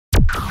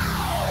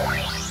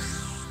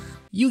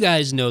You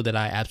guys know that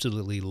I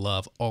absolutely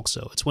love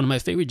AUXO. It's one of my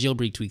favorite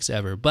jailbreak tweaks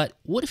ever, but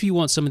what if you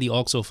want some of the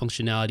AUXO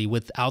functionality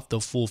without the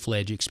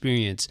full-fledged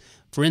experience?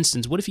 For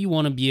instance, what if you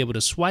want to be able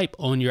to swipe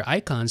on your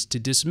icons to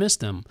dismiss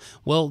them?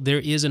 Well, there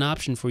is an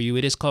option for you.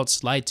 It is called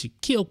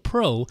Slide2Kill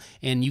Pro,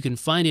 and you can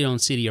find it on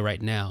Cydia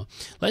right now.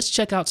 Let's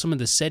check out some of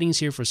the settings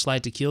here for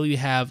Slide2Kill. You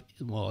have,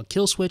 well, a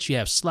kill switch. You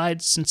have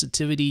slide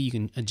sensitivity. You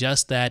can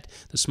adjust that.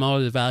 The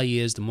smaller the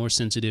value is, the more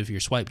sensitive your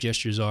swipe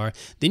gestures are.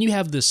 Then you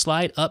have the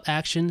slide up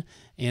action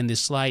and the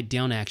slide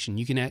down action.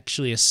 You can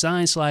actually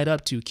assign slide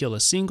up to kill a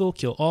single,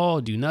 kill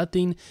all, do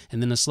nothing,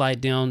 and then a slide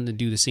down to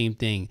do the same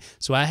thing.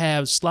 So I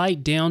have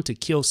slide down to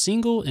kill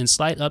single and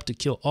slide up to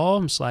kill all.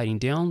 I'm sliding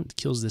down, it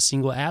kills the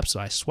single app. So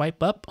I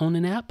swipe up on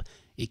an app,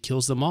 it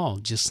kills them all,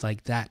 just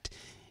like that.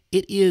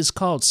 It is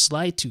called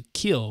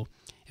Slide2Kill.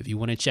 If you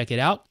want to check it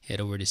out,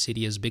 head over to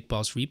Cydia's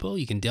BigBoss repo.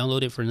 You can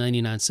download it for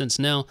 99 cents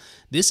now.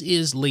 This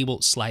is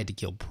labeled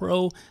Slide2Kill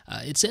Pro.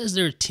 It says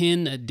there are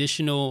 10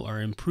 additional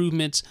or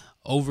improvements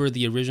over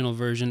the original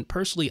version.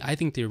 Personally, I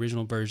think the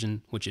original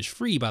version, which is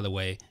free by the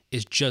way,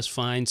 is just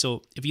fine.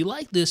 So if you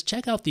like this,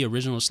 check out the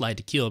original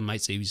Slide2Kill. It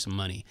might save you some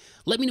money.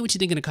 Let me know what you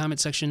think in the comment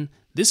section.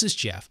 This is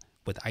Jeff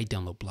with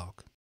iDownloadBlog.